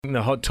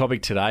The hot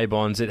topic today,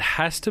 Bonds, it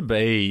has to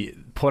be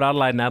Port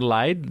Adelaide and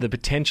Adelaide. The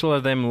potential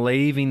of them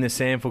leaving the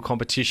SANFL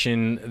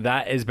competition,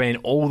 that has been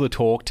all the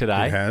talk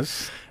today. It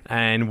has.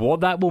 And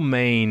what that will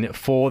mean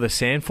for the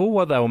SANFL,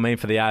 what that will mean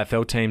for the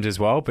AFL teams as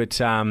well. But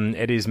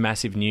it is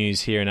massive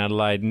news here in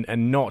Adelaide,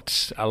 and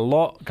not a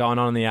lot going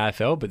on in the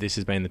AFL, but this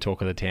has been the talk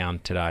of the town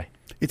today.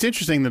 It's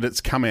interesting that it's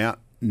come out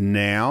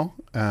now.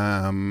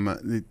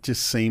 It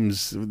just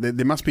seems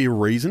there must be a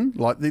reason.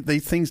 Like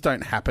these things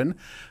don't happen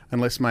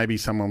unless maybe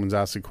someone was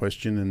asked a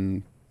question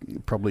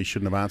and probably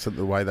shouldn't have answered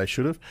the way they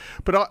should have.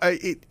 But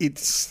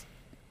is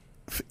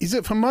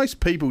it for most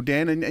people,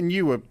 Dan, and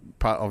you were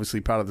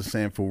obviously part of the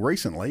SANFL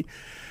recently,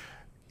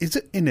 is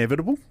it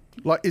inevitable?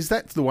 Like, is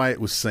that the way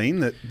it was seen,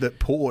 that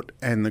Port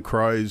and the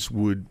Crows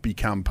would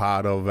become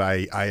part of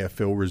a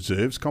AFL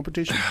reserves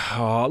competition?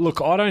 Oh,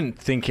 look, I don't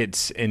think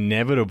it's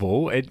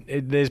inevitable.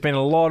 There's been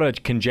a lot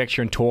of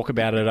conjecture and talk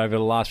about it over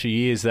the last few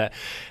years that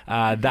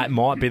that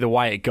might be the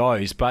way it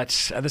goes.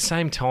 But at the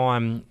same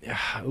time,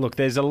 look,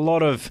 there's a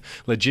lot of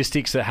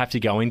logistics that have to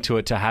go into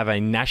it to have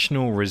a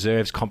national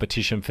reserves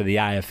competition for the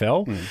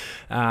AFL.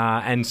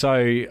 And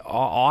so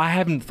I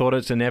haven't thought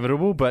it's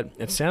inevitable, but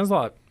it sounds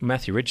like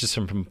Matthew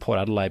Richardson from Port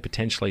Adelaide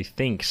potentially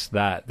thinks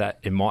that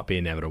it might be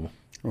inevitable.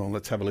 Well,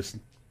 let's have a listen.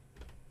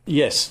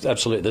 Yes,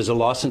 absolutely. There's a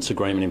licence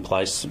agreement in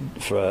place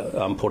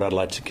for Port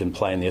Adelaide to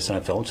play in the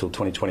SNFL until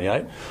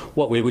 2028.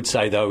 What we would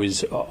say, though,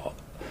 is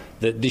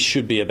that this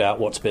should be about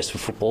what's best for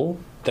football.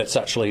 That's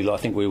actually, I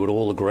think we would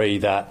all agree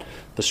that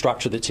the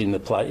structure that's in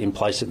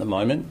place at the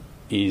moment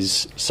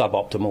is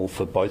suboptimal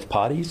for both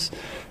parties.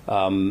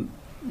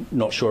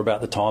 Not sure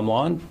about the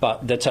timeline,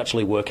 but let's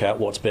actually work out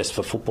what's best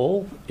for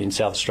football in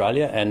South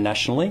Australia and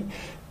nationally,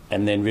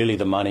 and then really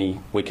the money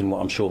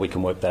I'm sure we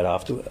can work that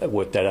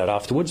out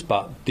afterwards.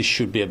 But this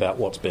should be about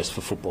what's best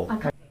for football.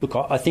 Okay. Look,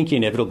 I think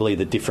inevitably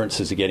the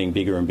differences are getting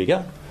bigger and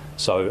bigger.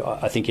 So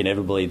I think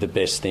inevitably the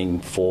best thing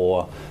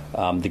for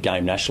the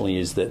game nationally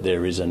is that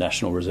there is a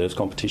national reserves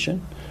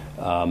competition,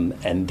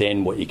 and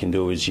then what you can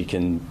do is you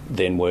can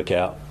then work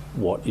out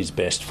what is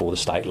best for the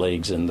state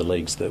leagues and the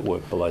leagues that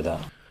work below that.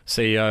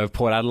 CEO of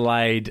Port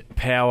Adelaide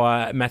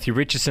Power, Matthew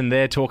Richardson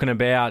there, talking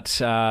about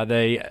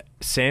the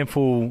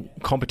SANFL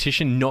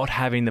competition not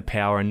having the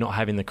Power and not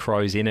having the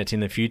Crows in it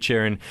in the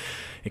future, and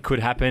it could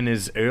happen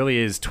as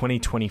early as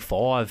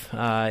 2025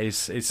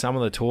 is some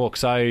of the talk.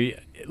 So,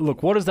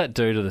 look, what does that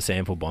do to the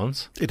SANFL,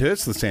 Bonds? It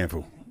hurts the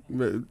SANFL.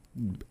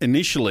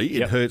 Initially,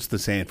 it hurts the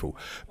SANFL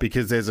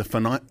because there's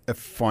a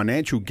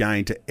financial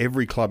gain to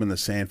every club in the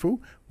SANFL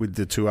with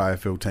the two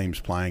AFL teams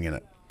playing in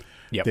it.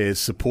 Yep. There's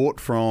support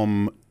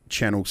from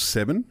Channel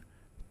 7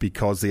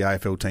 because the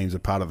AFL teams are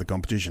part of the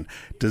competition.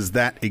 Does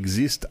that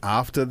exist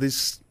after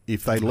this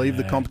if they leave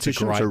the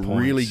competition? It's a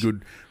really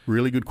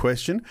good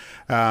question.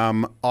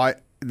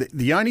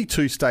 The only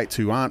two states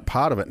who aren't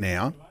part of it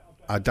now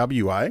are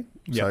WA,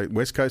 so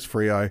West Coast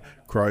Freo,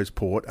 Crows,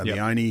 Port are the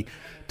only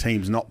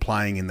teams not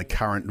playing in the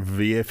current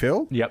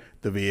VFL.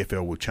 The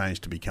VFL will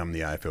change to become the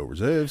AFL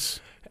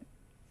reserves.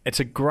 It's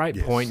a great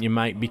point you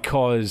make,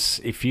 because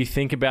if you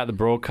think about the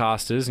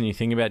broadcasters and you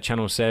think about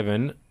Channel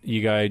 7,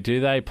 you go, do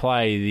they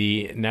play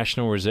the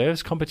National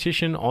Reserves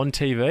competition on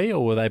TV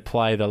or will they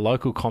play the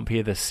local comp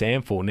here, the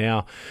SANFL?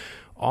 Now,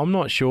 I'm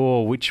not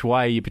sure which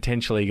way you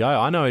potentially go.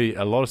 I know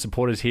a lot of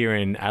supporters here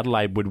in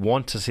Adelaide would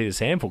want to see the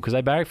SANFL because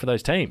they barrack for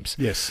those teams.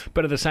 Yes.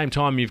 But at the same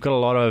time, you've got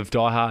a lot of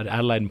diehard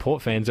Adelaide and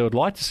Port fans that would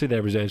like to see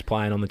their reserves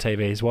playing on the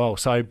TV as well.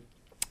 So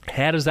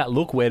how does that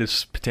look? Where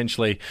does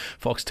potentially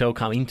Foxtel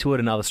come into it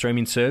and other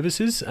streaming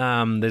services?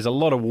 There's a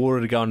lot of water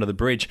to go under the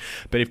bridge.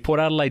 But if Port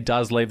Adelaide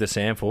does leave the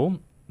SANFL,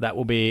 that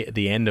will be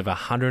the end of a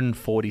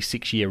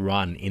 146-year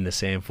run in the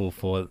SANFL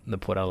for the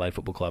Port Adelaide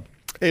Football Club.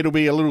 It'll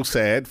be a little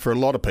sad for a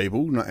lot of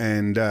people,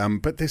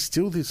 and but there's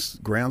still this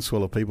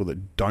groundswell of people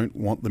that don't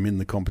want them in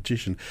the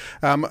competition.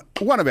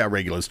 One of our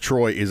regulars,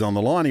 Troy, is on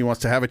the line. He wants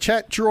to have a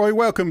chat. Troy,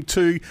 welcome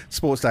to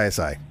Sportsday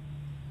SA.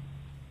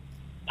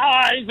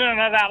 Oh, isn't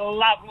it a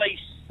lovely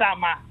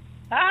summer,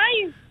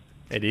 eh?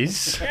 It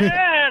is.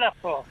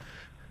 Beautiful.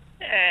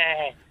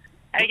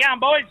 How you going,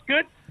 boys?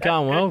 Good?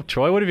 Going well.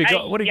 Troy, what have you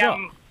got? What have you got?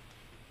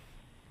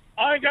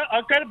 I've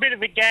got a bit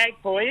of a gag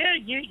for you.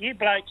 You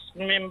blokes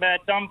remember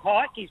Don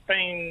Pike? He's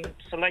been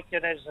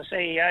selected as the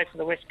CEO for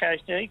the West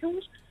Coast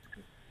Eagles.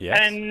 Yes.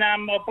 And I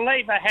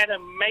believe I had a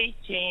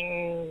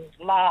meeting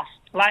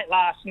late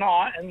last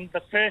night, and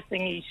the first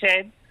thing he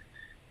said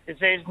is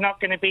there's not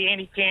going to be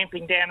any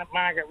camping down at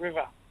Margaret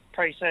River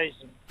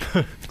pre-season.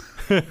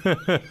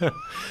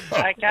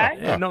 Okay?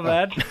 Yeah, not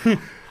bad.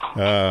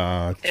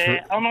 I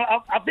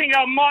think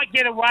I might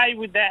get away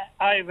with that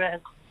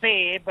over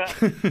there, but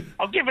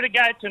I'll give it a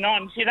go tonight.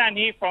 And if you don't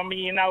hear from me,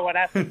 you know what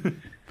happened.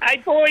 Hey,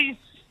 boys,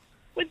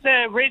 with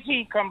the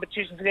RESSIES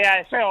competition for the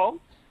AFL,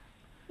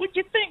 would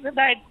you think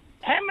that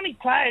how many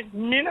players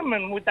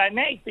minimum would they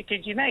need?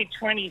 Because you need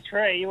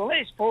 23. Well,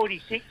 there's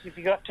 46 if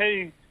you got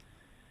two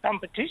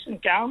competitions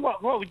going,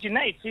 what would you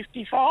need,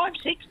 55,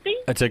 60?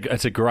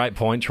 It's a great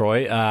point,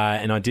 Troy,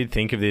 and I did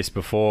think of this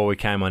before we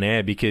came on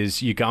air,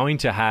 because you're going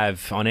to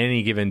have, on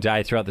any given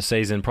day throughout the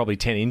season, probably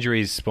 10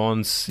 injuries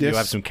spawns. Yes. You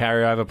have some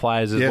carryover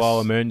players as well,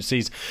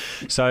 emergencies.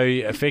 So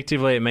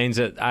effectively it means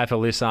that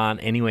AFL lists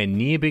aren't anywhere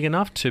near big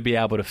enough to be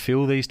able to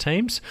fill these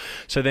teams.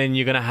 So then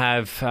you're going to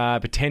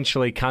have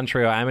potentially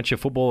country or amateur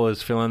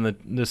footballers filling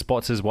the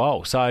spots as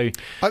well. So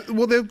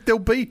there'll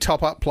be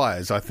top-up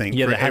players, I think,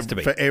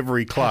 for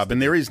every club,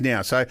 and there is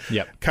now. So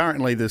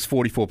currently there's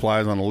 44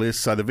 players on the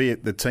list, so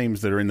the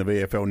teams that are in the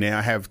VFL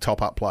now have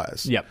top-up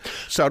players. Yep.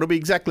 So it'll be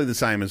exactly the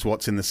same as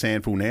what's in the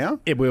SANFL now.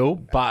 It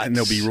will, and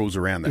there'll be rules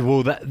around that.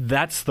 Well,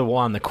 that's the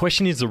one. The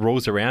question is the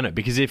rules around it,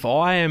 because if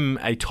I am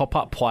a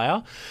top-up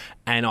player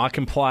and I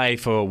can play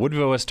for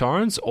Woodville West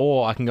Torrens,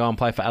 or I can go and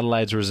play for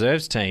Adelaide's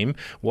reserves team,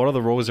 what are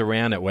the rules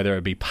around it? Whether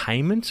it be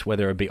payment,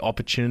 whether it be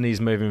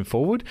opportunities moving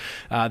forward.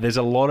 There's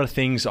a lot of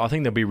things. I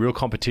think there'll be real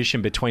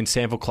competition between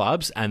SANFL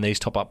clubs and these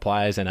top-up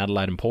players in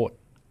Adelaide and Port.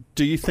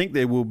 Do you think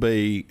there will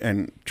be,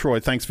 and Troy,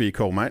 thanks for your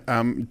call, mate,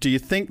 do you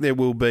think there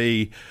will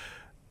be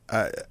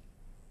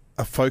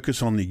a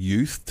focus on the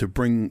youth to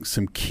bring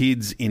some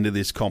kids into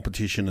this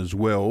competition as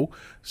well,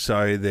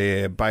 so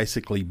they're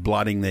basically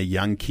blooding their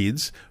young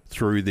kids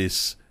through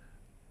this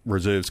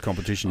reserves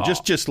competition,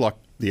 just like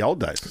the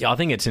old days? Yeah, I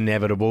think it's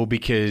inevitable,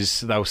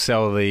 because they'll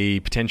sell the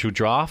potential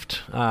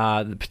draft,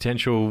 the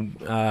potential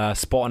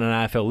spot on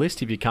an AFL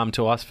list. If you come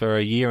to us for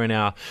a year in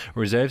our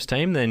reserves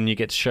team, then you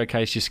get to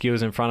showcase your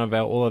skills in front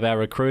of all of our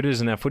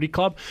recruiters and our footy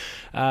club.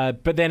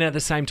 But then at the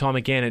same time,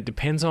 again, it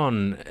depends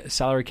on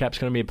salary cap's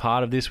going to be a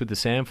part of this with the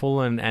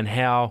SANFL, and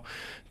how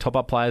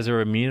top-up players are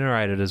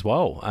remunerated as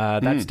well.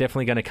 That's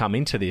definitely going to come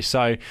into this.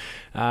 So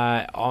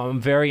I'm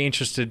very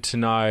interested to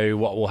know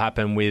what will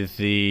happen with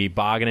the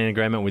bargaining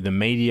agreement with the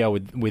media,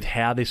 with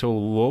how this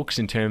all looks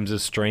in terms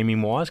of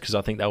streaming-wise, because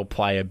I think that will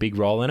play a big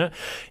role in it.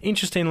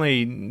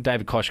 Interestingly,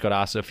 David Koch got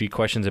asked a few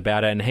questions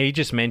about it, and he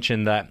just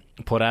mentioned that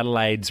Port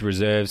Adelaide's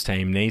reserves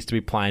team needs to be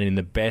playing in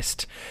the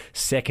best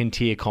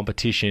second-tier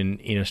competition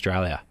in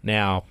Australia.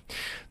 Now,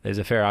 there's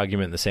a fair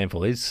argument the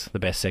SANFL is the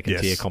best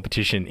second-tier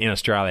competition in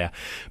Australia,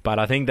 but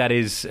I think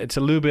it's a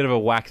little bit of a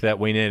whack that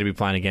we need to be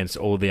playing against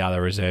all the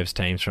other reserves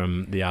teams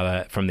from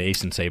the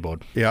Eastern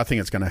Seaboard. Yeah, I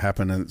think it's going to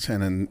happen,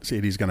 and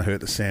it is going to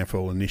hurt the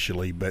SANFL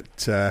initially.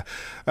 But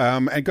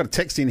I've got a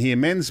text in here.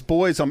 Men's,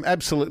 boys, I'm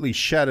absolutely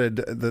shattered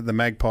that the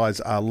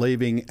Magpies are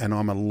leaving, and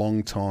I'm a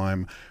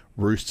long-time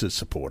Roosters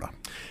supporter.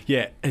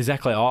 Yeah,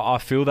 exactly. I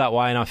feel that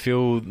way, and I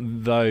feel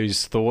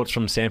those thoughts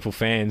from SANFL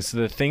fans.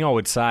 The thing I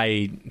would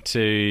say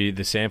to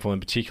the SANFL in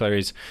particular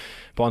is,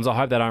 Bonds, I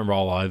hope they don't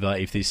roll over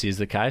if this is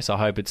the case. I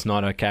hope it's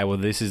not, okay, well,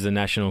 this is the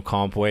national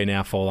comp, we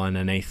now fall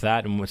underneath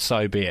that, and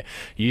so be it.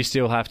 You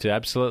still have to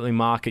absolutely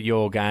market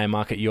your game,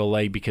 market your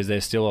league, because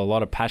there's still a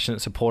lot of passionate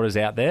supporters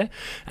out there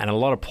and a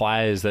lot of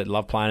players that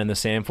love playing in the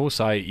SANFL,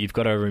 so you've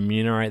got to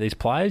remunerate these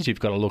players, you've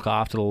got to look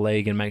after the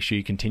league and make sure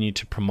you continue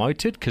to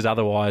promote it, because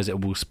otherwise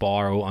it will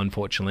spiral,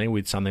 unfortunately,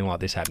 with something like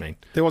this happening.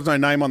 There was no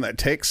name on that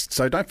text,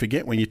 so don't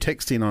forget, when you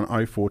text in on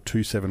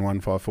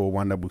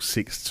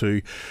 0427154166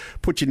 to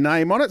put your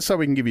name on it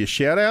so we can give you a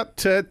shout out.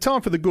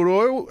 Time for the good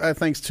oil,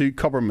 thanks to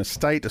Cobram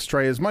Estate,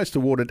 Australia's most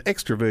awarded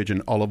extra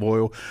virgin olive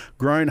oil,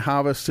 grown,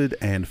 harvested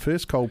and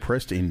first cold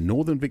pressed in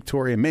northern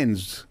Victoria.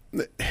 Men's,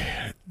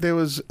 there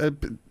was a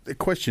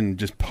question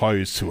just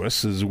posed to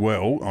us as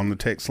well on the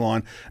text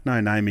line,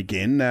 no name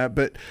again,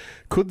 but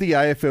could the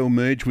AFL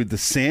merge with the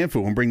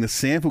SANFL and bring the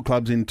SANFL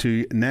clubs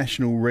into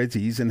national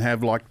RESSIES and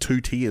have like two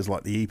tiers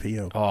like the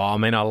EPL? Oh, I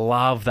mean, I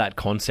love that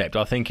concept.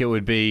 I think it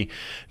would be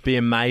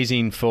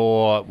amazing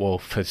for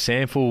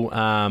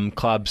SANFL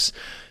clubs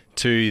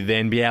to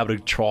then be able to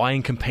try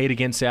and compete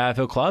against the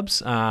AFL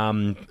clubs.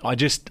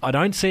 I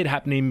don't see it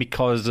happening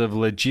because of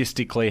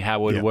logistically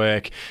how it would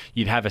work.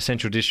 You'd have a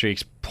Central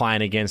Districts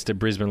playing against a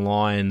Brisbane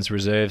Lions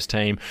reserves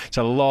team. It's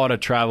a lot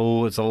of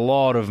travel. It's a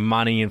lot of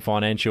money and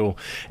financial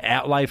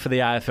outlay for the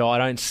AFL. I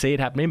don't see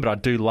it happening, but I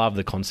do love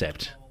the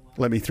concept.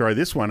 Let me throw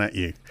this one at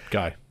you.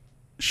 Go.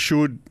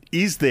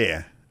 Is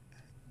there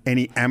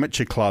any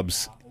amateur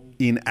clubs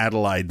in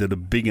Adelaide that are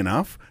big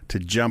enough to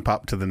jump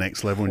up to the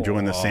next level and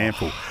join the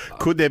SANFL?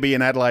 Could there be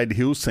an Adelaide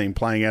Hills team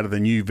playing out of the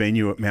new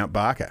venue at Mount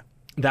Barker?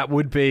 That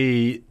would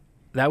be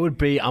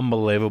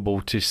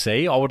unbelievable to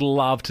see. I would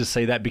love to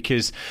see that,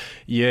 because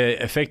you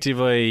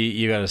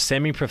got a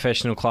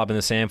semi-professional club in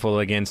the SANFL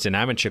against an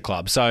amateur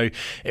club. So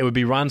it would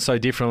be run so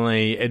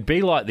differently. It'd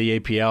be like the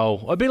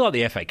EPL. It'd be like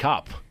the FA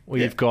Cup,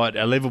 where you've got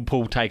a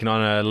Liverpool taking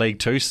on a League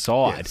Two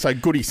side. Yeah. So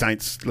Goody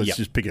Saints, let's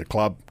just pick a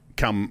club.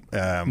 Come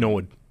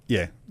Nord.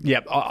 Yeah.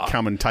 Yep.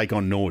 Come and take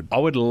on Nord. I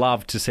would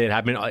love to see it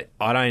happen.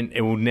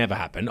 It will never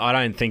happen. I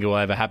don't think it will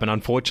ever happen,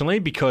 unfortunately,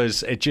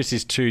 because it just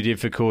is too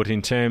difficult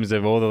in terms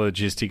of all the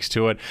logistics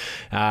to it.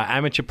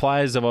 Amateur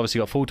players have obviously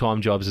got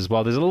full-time jobs as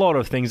well. There's a lot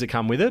of things that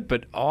come with it,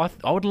 but I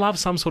would love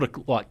some sort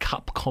of like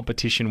cup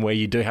competition where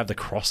you do have the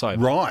crossover.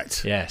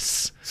 Right.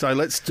 Yes. So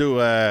let's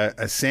do a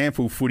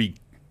SANFL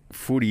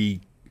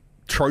footy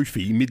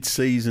trophy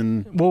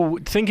mid-season. Well,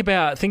 think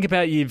about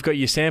you've got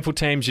your sample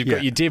teams, you've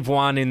got your Div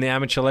 1 in the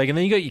amateur league, and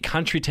then you've got your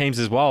country teams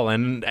as well,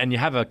 and you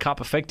have a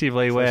cup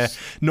effectively where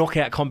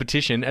knockout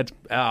competition.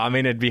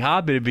 It'd be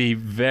hard, but it'd be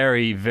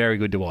very, very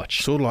good to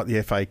watch. Sort of like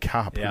the FA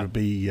Cup. It would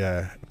be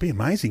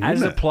amazing, As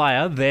wouldn't a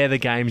player, they're the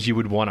games you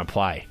would want to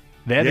play.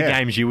 They're the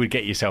games you would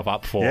get yourself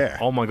up for. Yeah.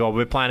 Oh my God,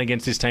 we're playing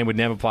against this team we'd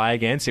never play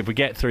against. If we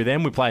get through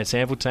them, we play a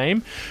sample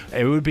team.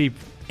 It would be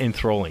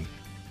enthralling.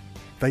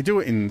 They do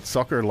it in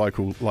soccer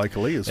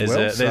locally as well.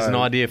 There's an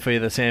idea for you,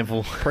 the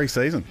sample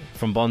pre-season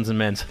from Bonds and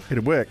Men's.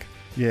 It'd work.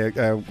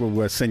 Yeah,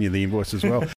 we'll send you the invoice as well.